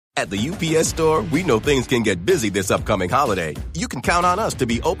At the UPS Store, we know things can get busy this upcoming holiday. You can count on us to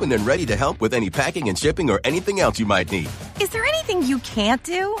be open and ready to help with any packing and shipping or anything else you might need. Is there anything you can't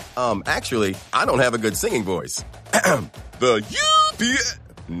do? Actually, I don't have a good singing voice. The UPS...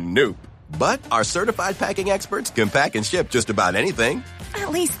 Nope. But our certified packing experts can pack and ship just about anything.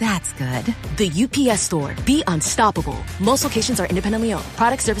 At least that's good. The UPS Store. Be unstoppable. Most locations are independently owned.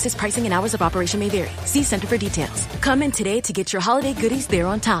 Product, services, pricing, and hours of operation may vary. See Center for details. Come in today to get your holiday goodies there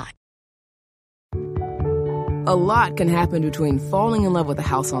on time. A lot can happen between falling in love with a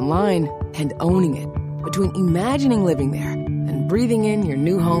house online and owning it. Between imagining living there and breathing in your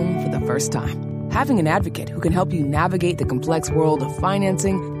new home for the first time. Having an advocate who can help you navigate the complex world of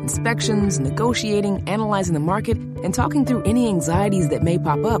financing, inspections, negotiating, analyzing the market, and talking through any anxieties that may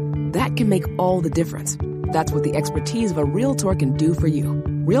pop up, that can make all the difference. That's what the expertise of a Realtor can do for you.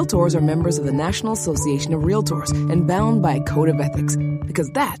 Realtors are members of the National Association of Realtors and bound by a code of ethics, because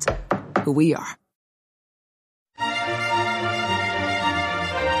that's who we are.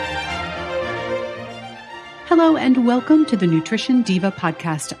 Hello and welcome to the Nutrition Diva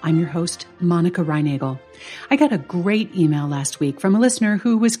podcast. I'm your host, Monica Reinagel. I got a great email last week from a listener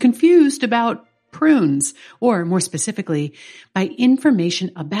who was confused about prunes, or more specifically, by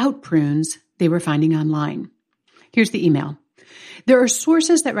information about prunes they were finding online. Here's the email. There are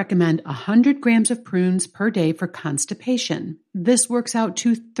sources that recommend 100 grams of prunes per day for constipation. This works out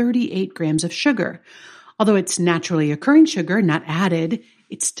to 38 grams of sugar. Although it's naturally occurring sugar, not added,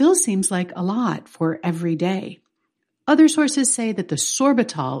 it still seems like a lot for every day. Other sources say that the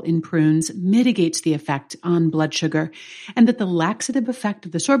sorbitol in prunes mitigates the effect on blood sugar and that the laxative effect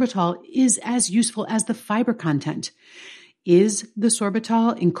of the sorbitol is as useful as the fiber content. Is the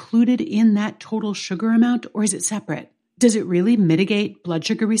sorbitol included in that total sugar amount or is it separate? Does it really mitigate blood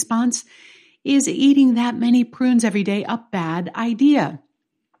sugar response? Is eating that many prunes every day a bad idea?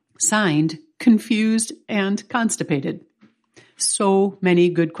 Signed, Confused and Constipated. So many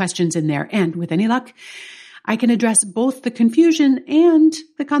good questions in there. And with any luck, I can address both the confusion and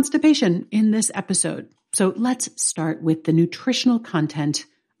the constipation in this episode. So let's start with the nutritional content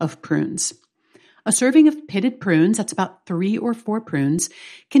of prunes. A serving of pitted prunes, that's about 3 or 4 prunes,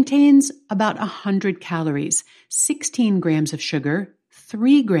 contains about 100 calories, 16 grams of sugar,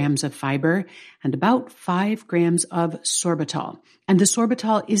 3 grams of fiber, and about 5 grams of sorbitol. And the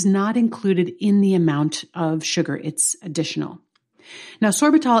sorbitol is not included in the amount of sugar. It's additional. Now,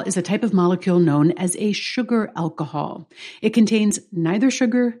 sorbitol is a type of molecule known as a sugar alcohol. It contains neither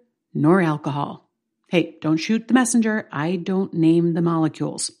sugar nor alcohol. Hey, don't shoot the messenger. I don't name the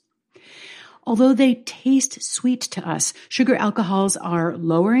molecules. Although they taste sweet to us, sugar alcohols are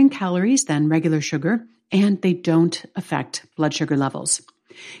lower in calories than regular sugar, and they don't affect blood sugar levels.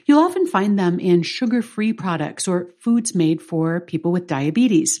 You'll often find them in sugar-free products or foods made for people with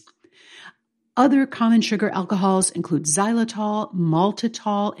diabetes. Other common sugar alcohols include xylitol,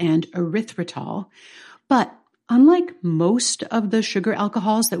 maltitol, and erythritol. But unlike most of the sugar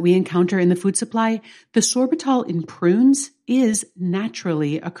alcohols that we encounter in the food supply, the sorbitol in prunes is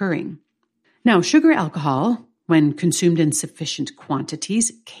naturally occurring. Now, sugar alcohol, when consumed in sufficient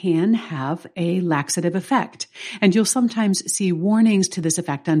quantities, can have a laxative effect, and you'll sometimes see warnings to this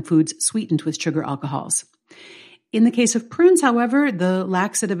effect on foods sweetened with sugar alcohols. In the case of prunes, however, the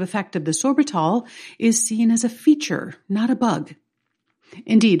laxative effect of the sorbitol is seen as a feature, not a bug.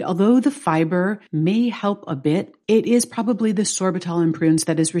 Indeed, although the fiber may help a bit, it is probably the sorbitol in prunes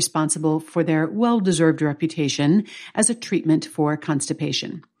that is responsible for their well-deserved reputation as a treatment for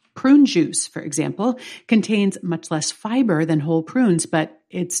constipation. Prune juice, for example, contains much less fiber than whole prunes, but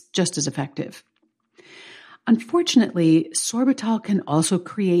it's just as effective. Unfortunately, sorbitol can also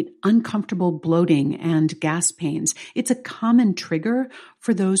create uncomfortable bloating and gas pains. It's a common trigger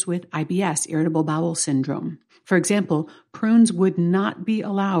for those with IBS, irritable bowel syndrome. For example, prunes would not be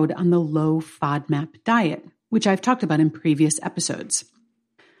allowed on the low FODMAP diet, which I've talked about in previous episodes.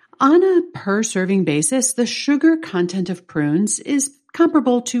 On a per-serving basis, the sugar content of prunes is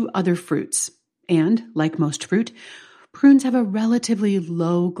comparable to other fruits. And, like most fruit, prunes have a relatively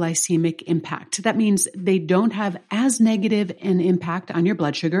low glycemic impact. That means they don't have as negative an impact on your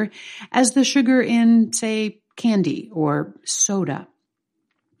blood sugar as the sugar in, say, candy or soda.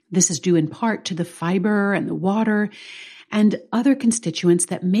 This is due in part to the fiber and the water and other constituents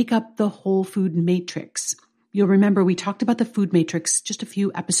that make up the whole food matrix. You'll remember we talked about the food matrix just a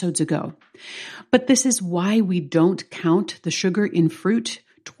few episodes ago. But this is why we don't count the sugar in fruit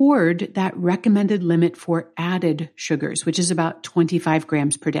toward that recommended limit for added sugars, which is about 25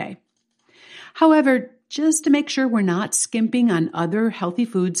 grams per day. However, just to make sure we're not skimping on other healthy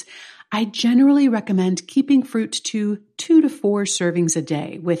foods, I generally recommend keeping fruit to 2 to 4 servings a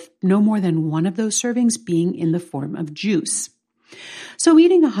day, with no more than one of those servings being in the form of juice. So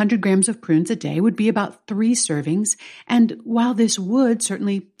eating 100 grams of prunes a day would be about 3 servings, and while this would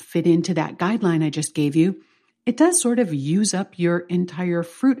certainly fit into that guideline I just gave you, it does sort of use up your entire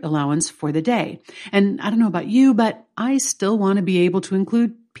fruit allowance for the day. And I don't know about you, but I still want to be able to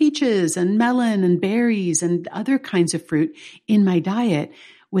include peaches and melon and berries and other kinds of fruit in my diet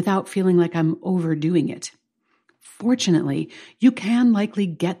without feeling like I'm overdoing it. Fortunately, you can likely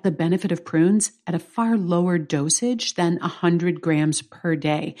get the benefit of prunes at a far lower dosage than 100 grams per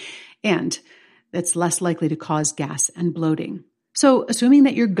day, and that's less likely to cause gas and bloating. So, assuming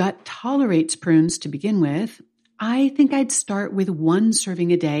that your gut tolerates prunes to begin with, I think I'd start with 1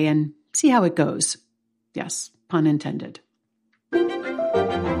 serving a day and see how it goes. Yes, pun intended.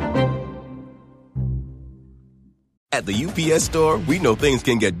 At the UPS Store, we know things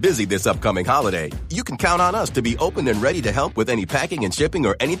can get busy this upcoming holiday. You can count on us to be open and ready to help with any packing and shipping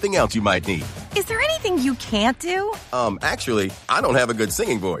or anything else you might need. Is there anything you can't do? Actually, I don't have a good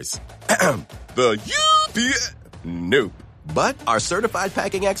singing voice. The UPS... Nope. But our certified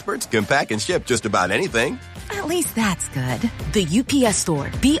packing experts can pack and ship just about anything. At least that's good. The UPS Store.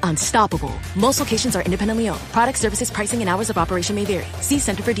 Be unstoppable. Most locations are independently owned. Product, services, pricing, and hours of operation may vary. See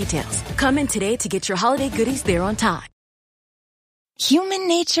Center for details. Come in today to get your holiday goodies there on time. Human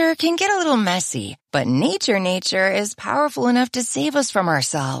nature can get a little messy, but nature is powerful enough to save us from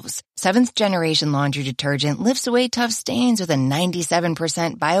ourselves. Seventh Generation Laundry Detergent lifts away tough stains with a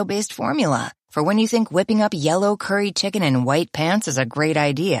 97% bio-based formula. For when you think whipping up yellow curry chicken in white pants is a great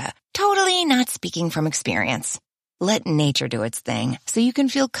idea. Totally not speaking from experience. Let nature do its thing so you can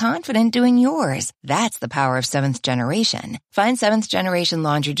feel confident doing yours. That's the power of Seventh Generation. Find Seventh Generation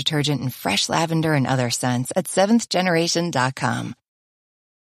Laundry Detergent in fresh lavender and other scents at seventhgeneration.com.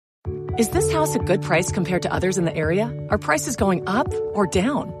 Is this house a good price compared to others in the area? Are prices going up or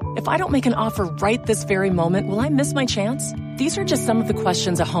down? If I don't make an offer right this very moment, will I miss my chance? These are just some of the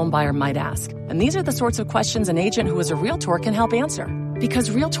questions a home buyer might ask. And these are the sorts of questions an agent who is a Realtor can help answer. Because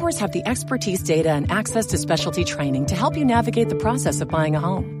Realtors have the expertise, data, and access to specialty training to help you navigate the process of buying a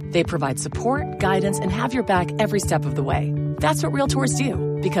home. They provide support, guidance, and have your back every step of the way. That's what Realtors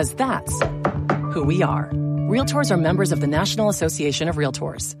do, because that's who we are. Realtors are members of the National Association of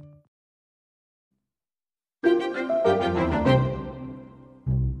Realtors.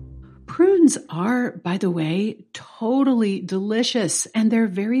 Prunes are, by the way, totally delicious, and they're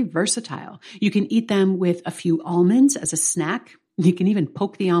very versatile. You can eat them with a few almonds as a snack. You can even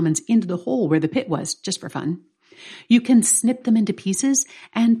poke the almonds into the hole where the pit was, just for fun. You can snip them into pieces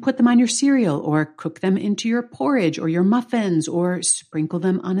and put them on your cereal, or cook them into your porridge or your muffins, or sprinkle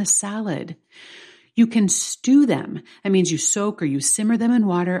them on a salad. You can stew them. That means you soak or you simmer them in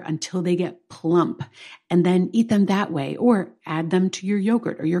water until they get plump, and then eat them that way, or add them to your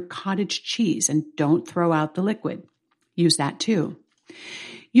yogurt or your cottage cheese and don't throw out the liquid. Use that too.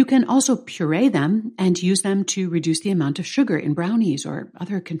 You can also puree them and use them to reduce the amount of sugar in brownies or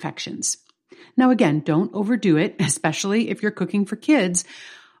other confections. Now again, don't overdo it, especially if you're cooking for kids,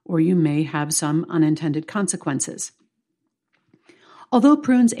 or you may have some unintended consequences. Although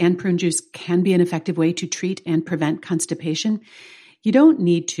prunes and prune juice can be an effective way to treat and prevent constipation, you don't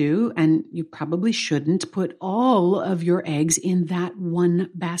need to, and you probably shouldn't, put all of your eggs in that one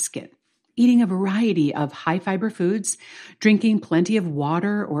basket. Eating a variety of high-fiber foods, drinking plenty of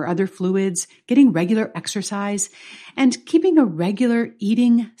water or other fluids, getting regular exercise, and keeping a regular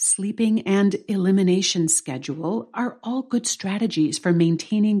eating, sleeping, and elimination schedule are all good strategies for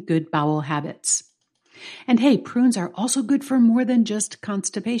maintaining good bowel habits. And hey, prunes are also good for more than just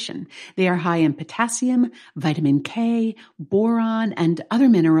constipation. They are high in potassium, vitamin K, boron, and other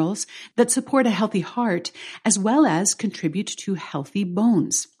minerals that support a healthy heart, as well as contribute to healthy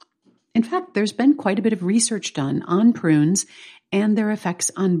bones. In fact, there's been quite a bit of research done on prunes and their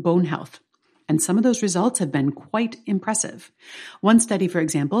effects on bone health. And some of those results have been quite impressive. One study, for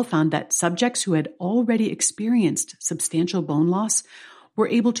example, found that subjects who had already experienced substantial bone loss were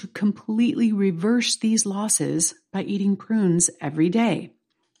able to completely reverse these losses by eating prunes every day.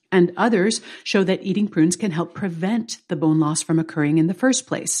 And others show that eating prunes can help prevent the bone loss from occurring in the first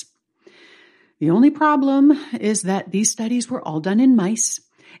place. The only problem is that these studies were all done in mice,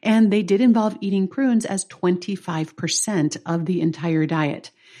 and they did involve eating prunes as 25% of the entire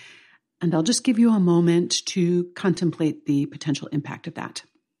diet. And I'll just give you a moment to contemplate the potential impact of that.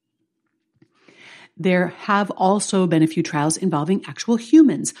 There have also been a few trials involving actual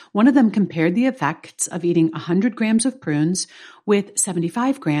humans. One of them compared the effects of eating 100 grams of prunes with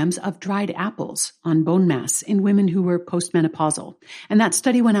 75 grams of dried apples on bone mass in women who were postmenopausal. And that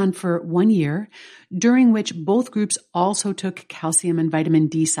study went on for 1 year, during which both groups also took calcium and vitamin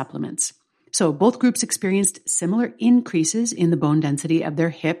D supplements. So both groups experienced similar increases in the bone density of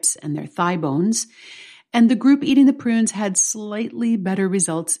their hips and their thigh bones. And the group eating the prunes had slightly better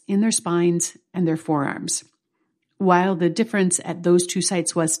results in their spines and their forearms. While the difference at those two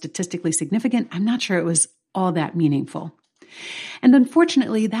sites was statistically significant, I'm not sure it was all that meaningful. And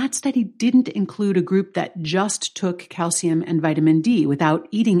unfortunately, that study didn't include a group that just took calcium and vitamin D without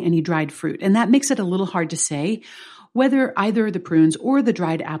eating any dried fruit. And that makes it a little hard to say whether either the prunes or the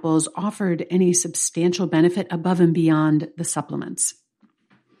dried apples offered any substantial benefit above and beyond the supplements.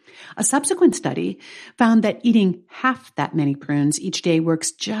 A subsequent study found that eating half that many prunes each day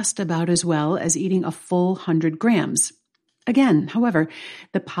works just about as well as eating a full 100 grams. Again, however,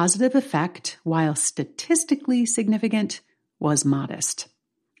 the positive effect, while statistically significant, was modest.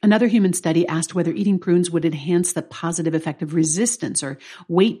 Another human study asked whether eating prunes would enhance the positive effect of resistance or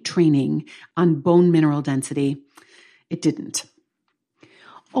weight training on bone mineral density. It didn't.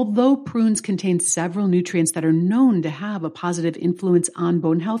 Although prunes contain several nutrients that are known to have a positive influence on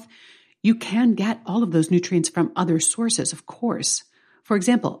bone health, you can get all of those nutrients from other sources, of course. For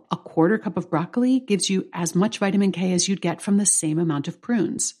example, a quarter cup of broccoli gives you as much vitamin K as you'd get from the same amount of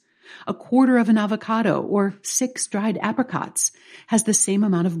prunes. A quarter of an avocado or 6 dried apricots has the same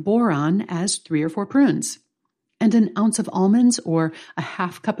amount of boron as 3 or 4 prunes. And an ounce of almonds or a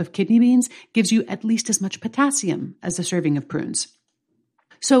half cup of kidney beans gives you at least as much potassium as a serving of prunes.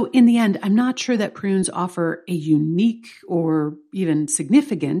 So in the end, I'm not sure that prunes offer a unique or even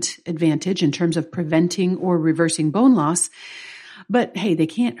significant advantage in terms of preventing or reversing bone loss, but hey, they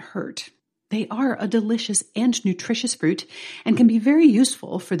can't hurt. They are a delicious and nutritious fruit and can be very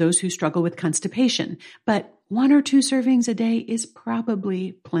useful for those who struggle with constipation, but 1 or 2 servings a day is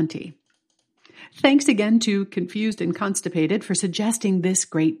probably plenty. Thanks again to Confused and Constipated for suggesting this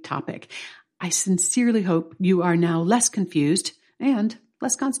great topic. I sincerely hope you are now less confused and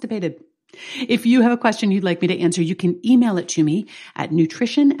less constipated. If you have a question you'd like me to answer, you can email it to me at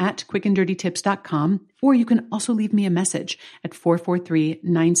nutrition@quickanddirtytips.com, or you can also leave me a message at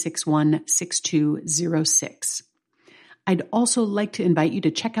 443-961-6206. I'd also like to invite you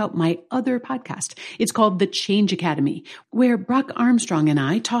to check out my other podcast. It's called The Change Academy, where Brock Armstrong and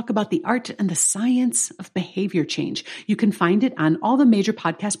I talk about the art and the science of behavior change. You can find it on all the major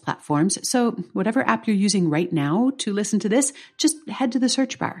podcast platforms. So whatever app you're using right now to listen to this, just head to the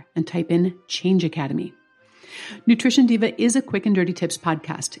search bar and type in Change Academy. Nutrition Diva is a Quick and Dirty Tips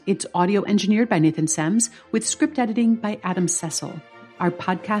podcast. It's audio engineered by Nathan Sems with script editing by Adam Cecil. Our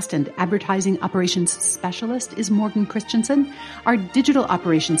podcast and advertising operations specialist is Morgan Christensen. Our digital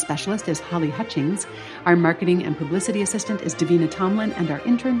operations specialist is Holly Hutchings. Our marketing and publicity assistant is Davina Tomlin, and our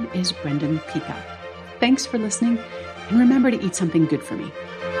intern is Brendan Pika. Thanks for listening, and remember to eat something good for me.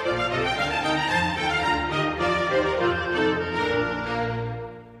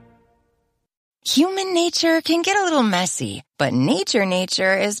 Human nature can get a little messy, but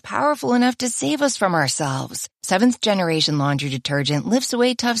nature is powerful enough to save us from ourselves. 7th Generation Laundry Detergent lifts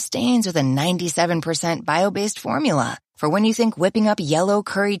away tough stains with a 97% bio-based formula. For when you think whipping up yellow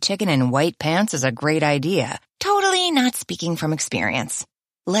curry chicken in white pants is a great idea. Totally not speaking from experience.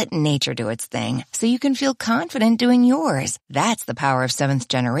 Let nature do its thing so you can feel confident doing yours. That's the power of 7th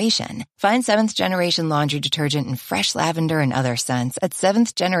Generation. Find 7th Generation Laundry Detergent in fresh lavender and other scents at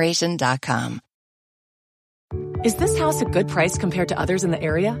 7thgeneration.com. Is this house a good price compared to others in the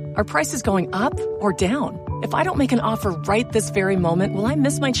area? Are prices going up or down? If I don't make an offer right this very moment, will I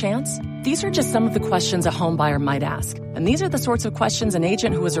miss my chance? These are just some of the questions a home buyer might ask. And these are the sorts of questions an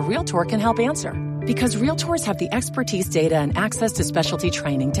agent who is a Realtor can help answer. Because Realtors have the expertise, data, and access to specialty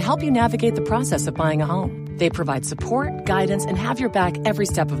training to help you navigate the process of buying a home. They provide support, guidance, and have your back every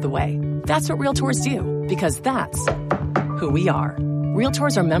step of the way. That's what Realtors do, because that's who we are.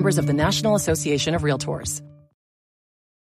 Realtors are members of the National Association of Realtors.